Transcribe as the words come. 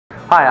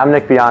Hi, I'm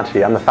Nic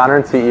Bianchi. I'm the founder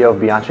and CEO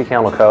of Bianchi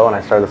Candle Co. and I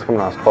started this company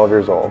when I was 12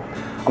 years old.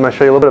 I'm going to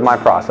show you a little bit of my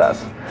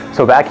process.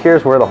 So back here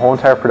is where the whole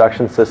entire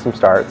production system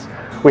starts.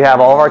 We have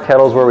all of our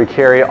kettles where we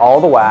carry all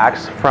the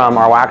wax from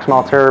our wax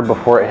melter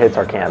before it hits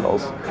our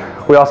candles.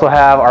 We also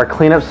have our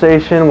cleanup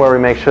station where we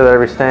make sure that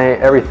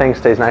everything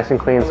stays nice and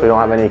clean so we don't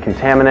have any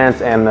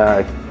contaminants and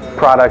the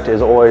product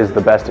is always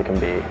the best it can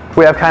be.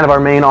 We have kind of our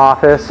main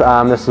office.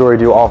 This is where we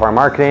do all of our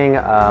marketing,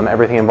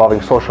 everything involving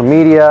social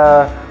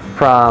media,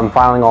 from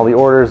filing all the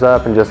orders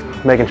up and just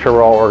making sure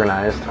we're all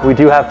organized. We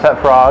do have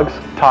pet frogs,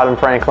 Todd and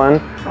Franklin.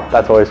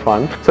 That's always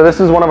fun. So this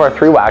is one of our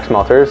 3 wax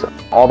melters.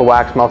 All the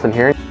wax melts in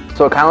here.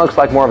 So it kind of looks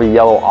like more of a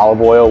yellow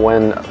olive oil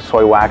when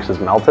soy wax is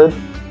melted.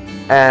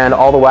 And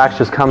all the wax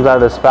just comes out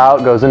of the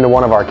spout, goes into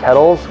one of our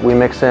kettles. We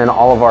mix in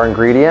all of our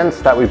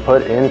ingredients that we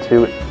put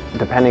into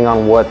depending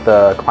on what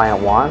the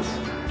client wants,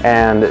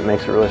 and it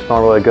makes it really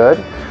smell really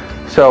good.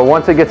 So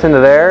once it gets into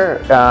there,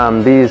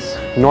 these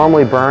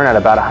normally burn at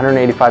about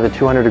 185 to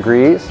 200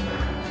 degrees.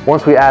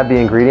 Once we add the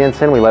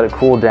ingredients in, we let it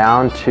cool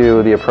down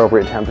to the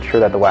appropriate temperature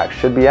that the wax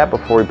should be at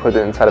before we put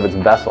it inside of its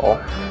vessel.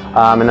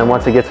 And then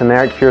once it gets in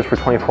there, it cures for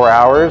 24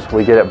 hours.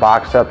 We get it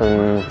boxed up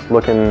and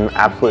looking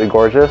absolutely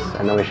gorgeous,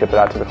 and then we ship it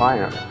out to the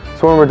client.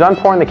 So when we're done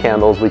pouring the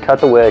candles, we cut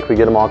the wick, we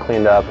get them all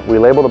cleaned up, we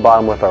label the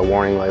bottom with our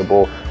warning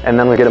label, and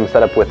then we get them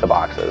set up with the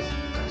boxes.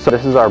 So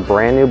this is our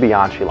brand new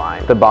Bianchi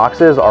line. The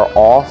boxes are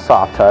all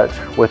soft touch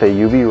with a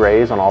UV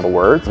rays on all the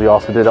words. We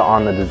also did it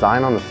on the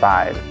design on the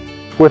side.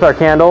 With our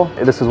candle,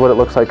 this is what it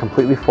looks like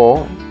completely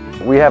full.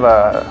 We have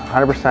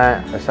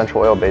 100%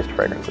 essential oil based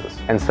fragrances.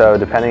 And so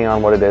depending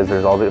on what it is,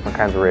 there's all the different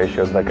kinds of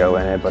ratios that go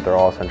in it, but they're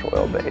all essential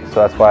oil based. So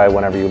that's why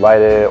whenever you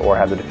light it or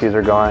have the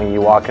diffuser going,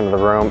 you walk into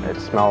the room, it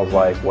smells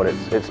like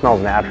it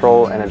smells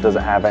natural and it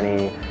doesn't have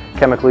any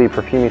chemically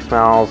perfumey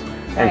smells.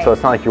 And so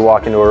it's not like you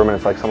walk into a room and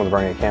it's like someone's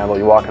burning a candle.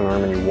 You walk in the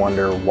room and you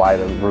wonder why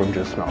the room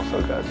just smells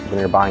so good. When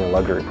you're buying a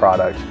luxury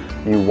product,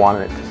 you want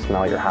it to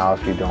smell your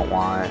house. You don't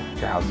want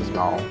your house to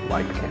smell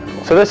like the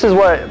candle. So this is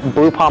what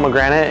Blue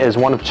Pomegranate is,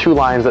 one of 2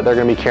 lines that they're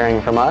going to be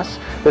carrying from us.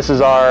 This is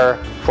our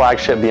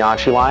flagship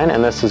Bianchi line,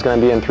 and this is going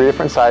to be in 3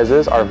 different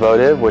sizes. Our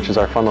votive, which is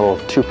our fun little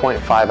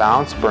 2.5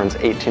 ounce, burns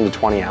 18 to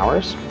 20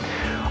 hours.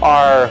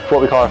 Our,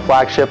 what we call our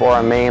flagship or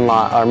our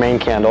main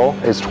candle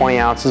is 20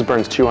 ounces,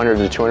 burns 200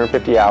 to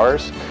 250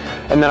 hours.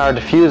 And then our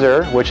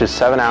diffuser, which is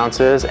 7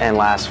 ounces and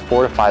lasts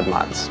 4 to 5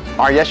 months.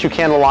 Our Yes You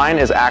Candle line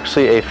is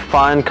actually a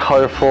fun,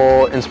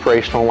 colorful,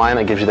 inspirational line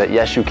that gives you that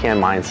Yes You Can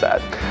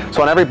mindset.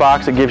 So on every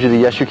box it gives you the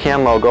Yes You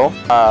Can logo,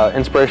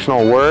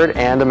 inspirational word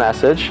and a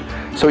message.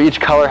 So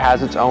each color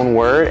has its own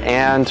word,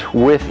 and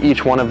with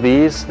each one of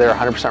these, they're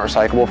 100%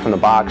 recyclable from the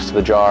box to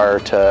the jar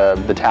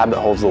to the tab that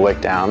holds the wick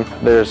down.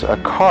 There's a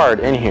card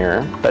in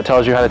here that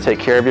tells you how to take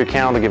care of your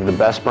candle to give the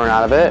best burn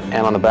out of it,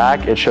 and on the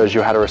back it shows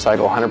you how to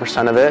recycle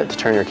 100% of it to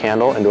turn your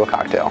candle into a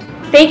cocktail.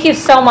 Thank you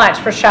so much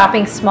for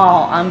shopping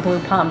small on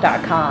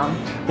bluepom.com.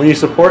 When you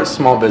support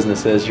small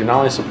businesses, you're not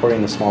only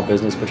supporting the small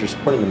business, but you're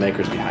supporting the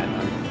makers behind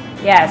them.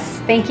 Yes,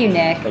 thank you,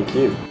 Nic. Thank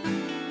you.